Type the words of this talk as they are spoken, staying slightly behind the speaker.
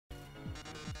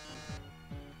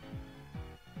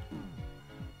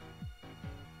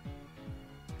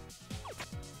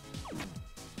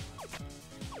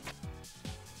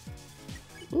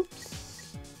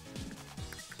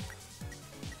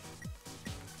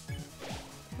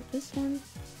this one.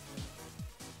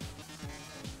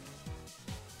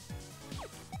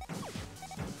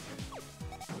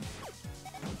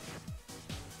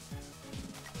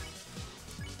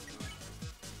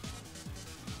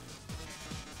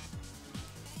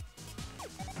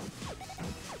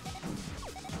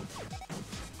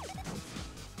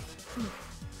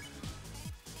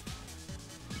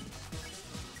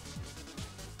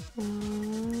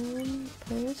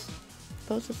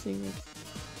 Post the secret.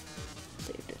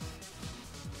 Saved it.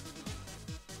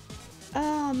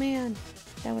 Oh man,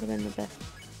 that would have been the best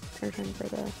version for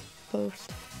the post.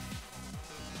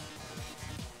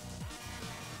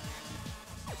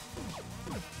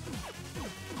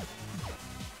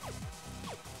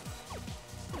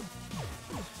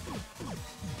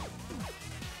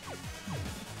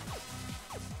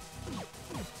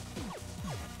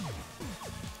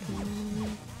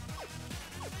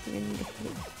 I need to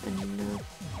hit enough.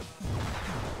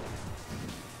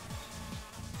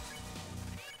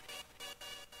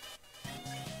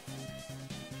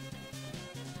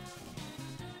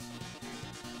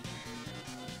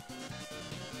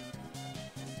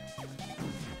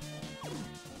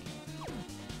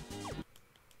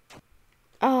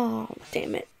 Oh,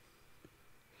 damn it.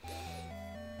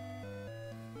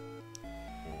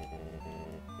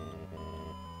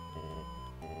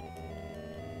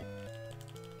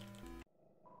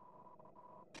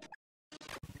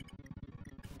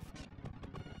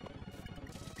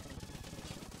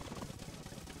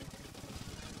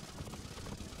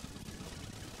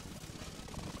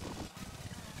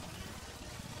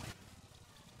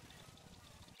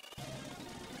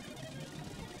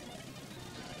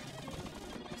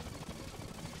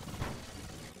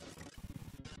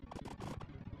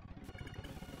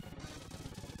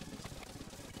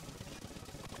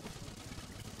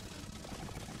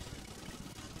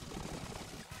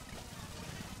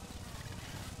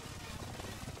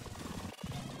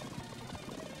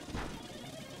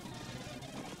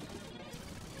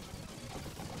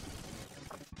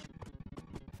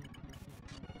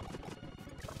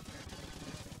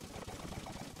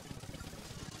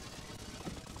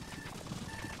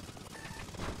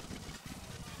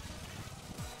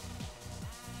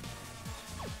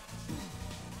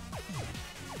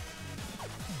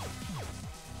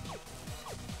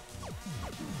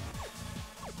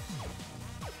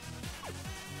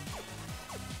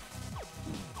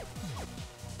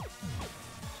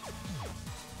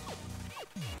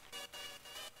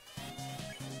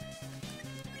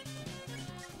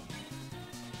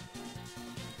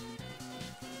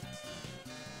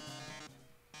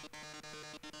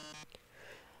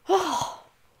 Oh,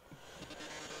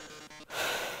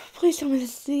 please tell me to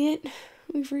see it.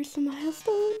 We've reached a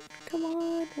milestone. Come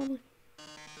on.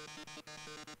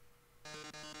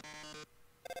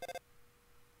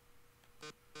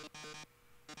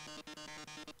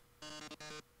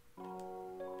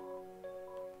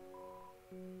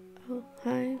 Oh,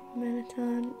 hi,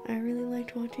 Manaton. I really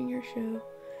liked watching your show.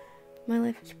 My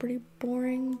life is pretty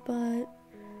boring, but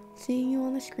seeing you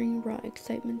on the screen brought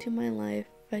excitement to my life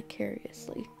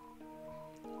vicariously.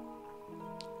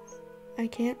 I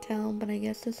can't tell, but I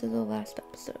guess this is the last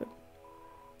episode.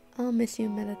 I'll miss you,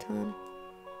 Metaton.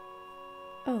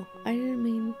 Oh, I didn't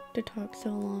mean to talk so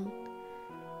long.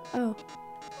 Oh.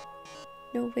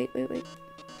 No, wait. They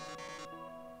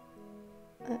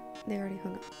already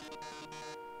hung up.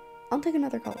 I'll take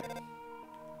another caller.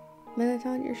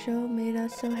 Metaton, your show made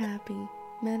us so happy.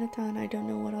 Metaton, I don't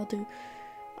know what I'll do.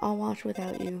 I'll watch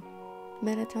without you.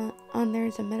 Metaton,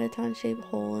 there's a Metaton-shaped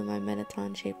hole in my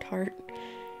Metaton-shaped heart.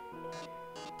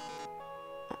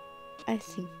 I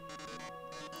see.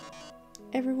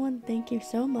 Everyone, thank you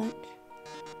so much.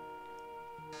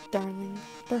 Darling,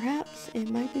 perhaps it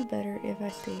might be better if I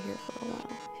stay here for a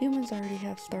while. Humans already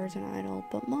have stars and idol,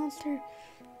 but monsters,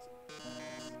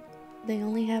 they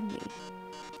only have me.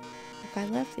 If I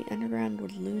left, the underground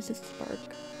would lose its spark.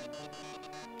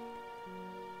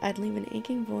 I'd leave an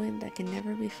aching void that can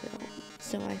never be filled,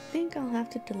 so I think I'll have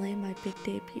to delay my big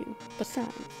debut.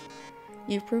 Besides,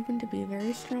 you've proven to be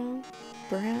very strong,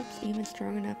 perhaps even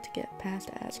strong enough to get past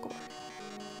Asgore.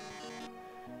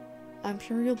 I'm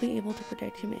sure you'll be able to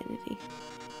protect humanity.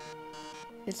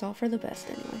 It's all for the best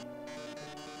anyway.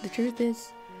 The truth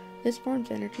is, this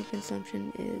farm's energy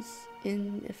consumption is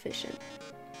inefficient.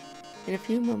 In a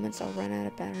few moments I'll run out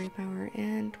of battery power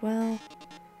and, well,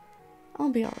 I'll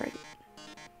be alright.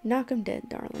 Knock 'em dead,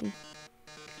 darling.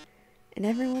 And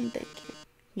everyone, thank you.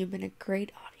 You've been a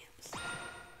great audience.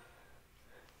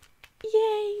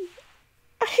 Yay!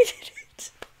 I did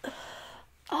it!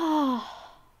 Ah.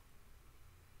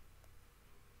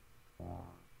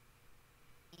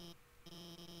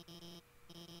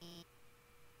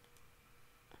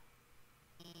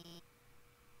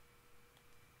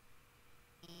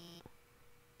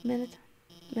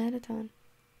 Mataton.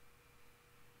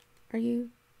 Are you?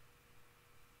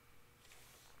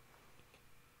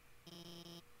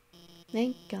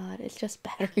 Thank God, it's just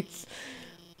batteries.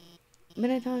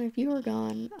 Mataton, if you were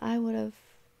gone, I would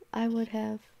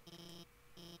have,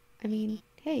 I mean,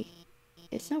 hey,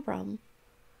 it's no problem.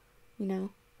 You know?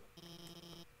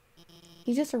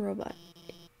 He's just a robot.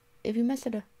 If you mess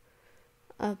it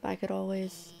up, I could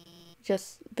always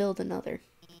just build another.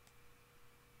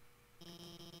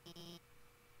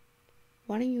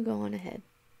 Why don't you go on ahead?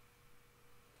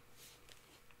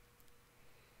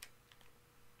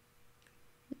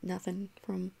 Nothing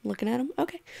from looking at him?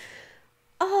 Okay.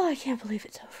 Oh, I can't believe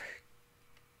it's over.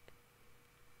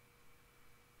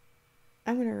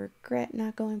 I'm gonna regret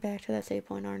not going back to that save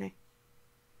point, aren't I?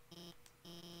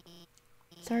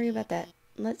 Sorry about that.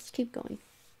 Let's keep going.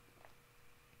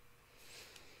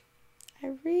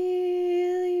 I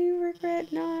really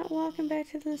regret not walking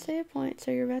back to the save point. So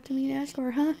you're about to meet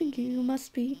Asgore, huh? You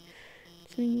must be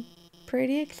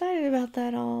pretty excited about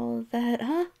that,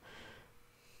 huh?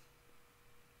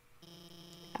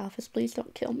 Alphys, please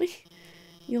don't kill me.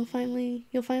 You'll finally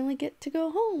get to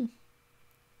go home.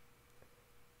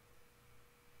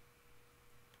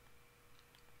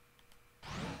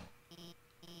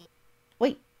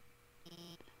 Wait.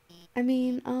 I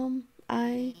mean,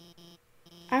 I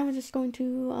was just going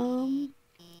to,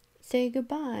 say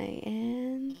goodbye,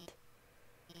 and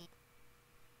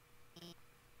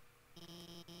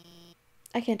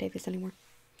I can't take this anymore.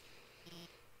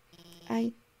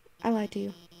 I lied to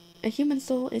you. A human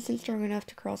soul isn't strong enough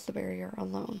to cross the barrier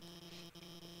alone.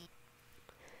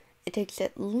 It takes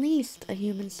at least a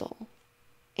human soul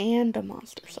and a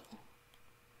monster soul.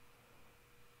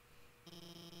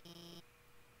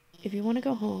 If you want to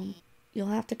go home, you'll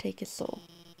have to take his soul.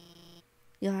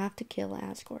 You'll have to kill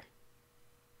Asgore.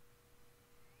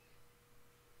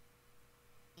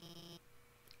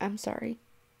 I'm sorry.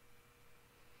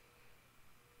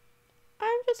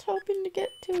 I'm just hoping to get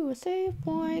to a save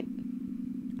point.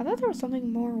 I thought there was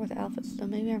something more with Alphys, so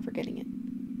maybe I'm forgetting it.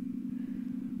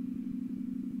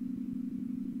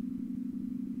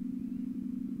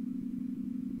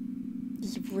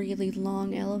 This really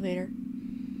long elevator.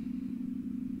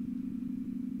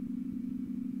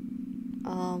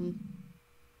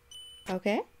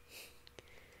 Okay.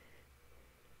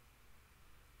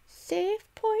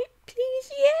 Save point,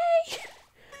 please, yay!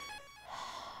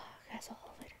 That's all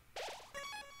elevator.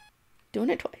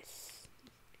 Doing it twice.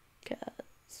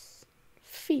 Cause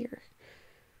fear.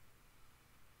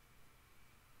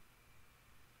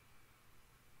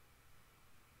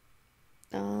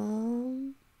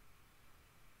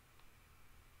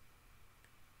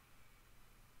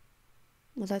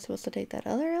 Was I supposed to take that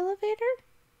other elevator?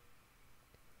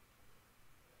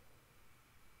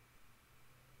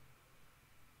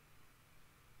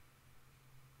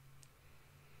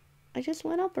 I just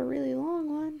went up a really long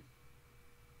one.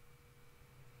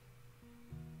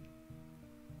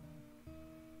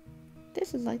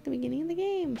 This is like the beginning of the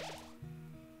game.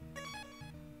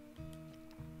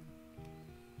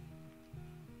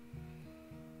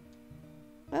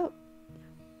 Oh.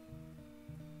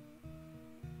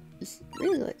 It's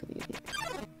really like the beginning.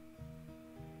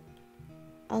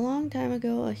 A long time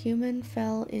ago, a human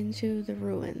fell into the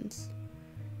ruins.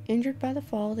 Injured by the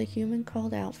fall, the human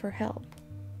called out for help.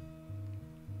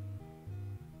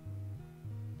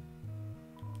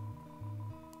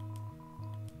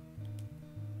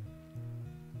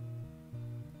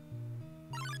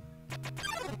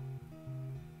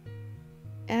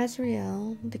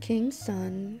 Azrael, the king's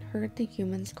son, heard the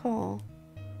human's call.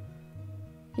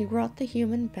 He brought the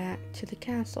human back to the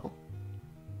castle.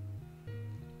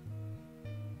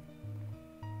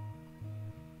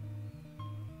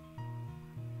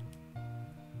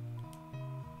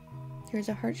 There's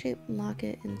a heart-shaped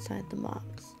locket inside the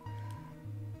box.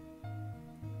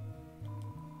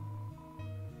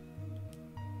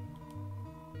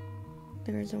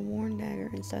 There is a worn dagger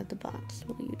inside the box.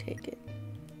 Will you take it?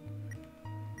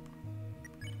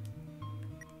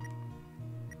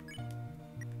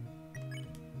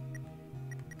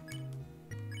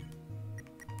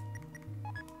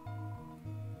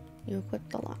 You equip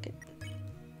the locket.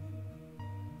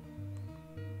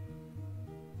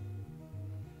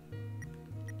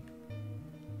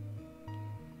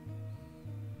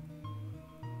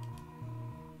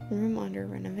 Room under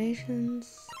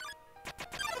renovations.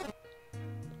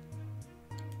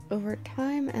 Over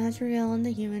time, Azrael and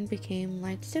the human became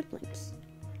like siblings.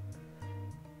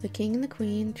 The king and the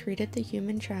queen treated the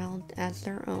human child as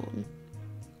their own.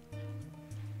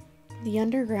 The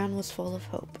underground was full of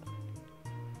hope.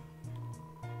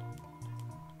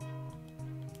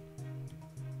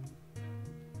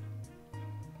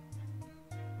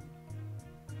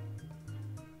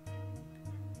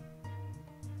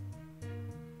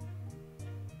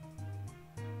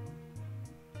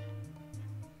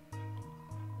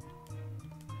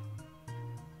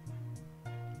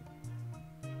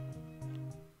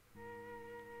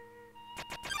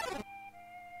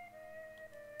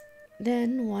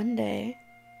 Then, one day,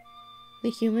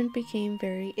 the human became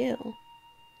very ill.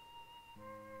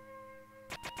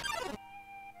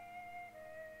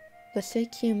 The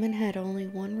sick human had only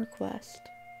one request: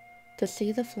 to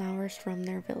see the flowers from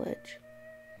their village.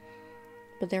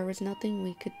 But there was nothing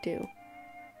we could do.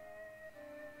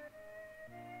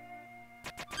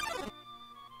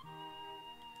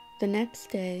 The next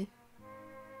day,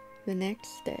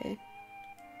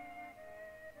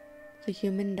 the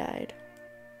human died.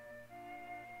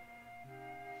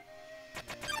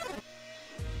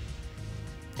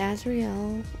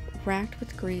 Azrael, racked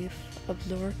with grief,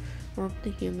 absorbed the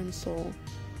human soul.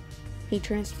 He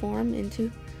transformed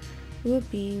into a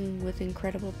being with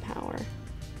incredible power.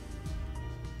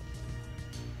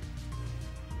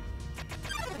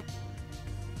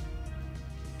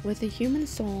 With the human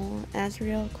soul,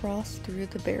 Azrael crossed through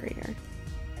the barrier.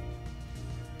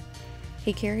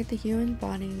 He carried the human's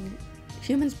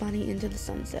body into the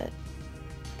sunset,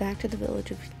 back to the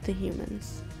village of the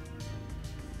humans.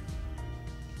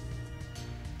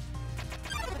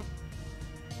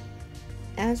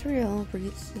 Azrael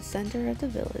reached the center of the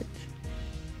village.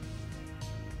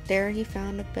 There he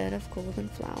found a bed of golden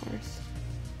flowers.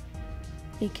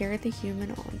 He carried the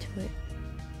human onto it.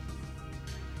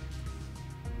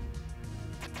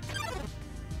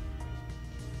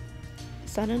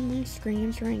 Suddenly,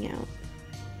 screams rang out.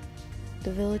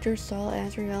 The villagers saw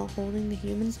Azrael holding the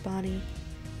human's body.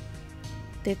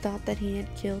 They thought that he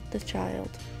had killed the child.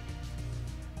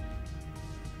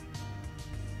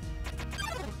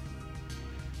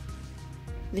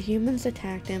 The humans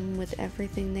attacked him with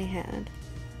everything they had.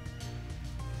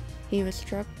 He was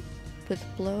struck with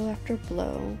blow after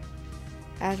blow.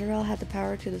 Azrael had the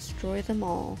power to destroy them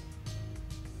all.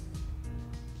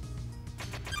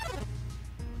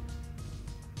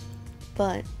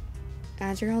 But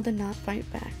Azrael did not fight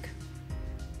back.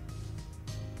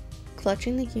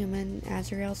 Clutching the human,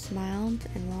 Azrael smiled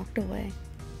and walked away.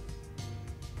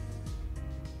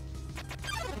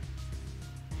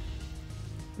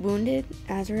 Wounded,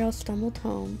 Azrael stumbled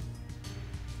home.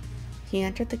 He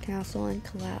entered the castle and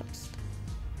collapsed.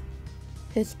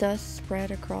 His dust spread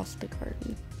across the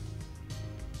garden.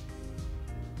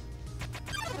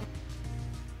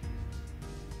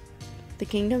 The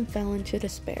kingdom fell into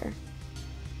despair.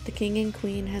 The king and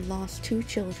queen had lost 2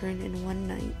 children in one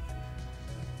night.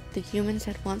 The humans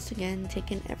had once again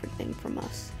taken everything from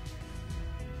us.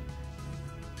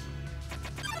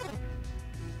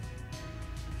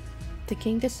 The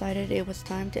king decided it was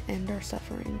time to end our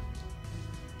suffering.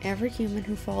 Every human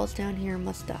who falls down here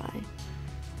must die.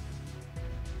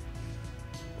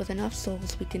 With enough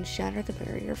souls, we can shatter the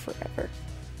barrier forever.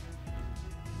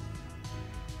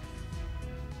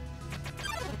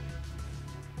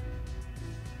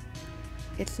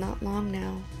 It's not long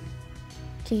now.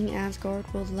 King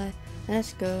Asgard will let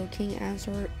us go. King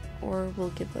Asgard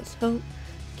will give us hope.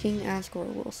 King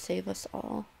Asgard will save us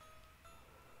all.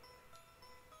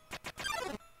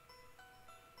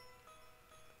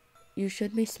 You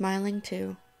should be smiling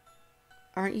too.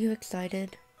 Aren't you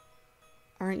excited?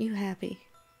 Aren't you happy?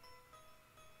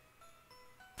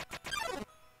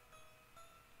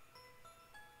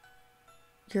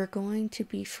 You're going to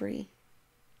be free.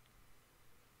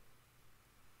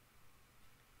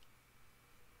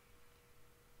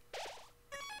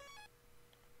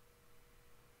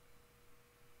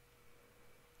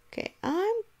 Okay,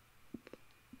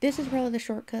 this is probably the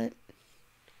shortcut.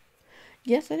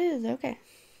 Yes, it is. Okay.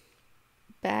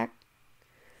 Back.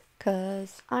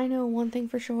 Because I know one thing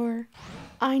for sure.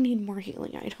 I need more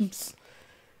healing items.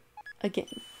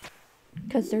 Again.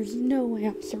 Because there's no way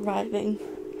I'm surviving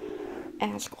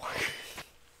Asgard.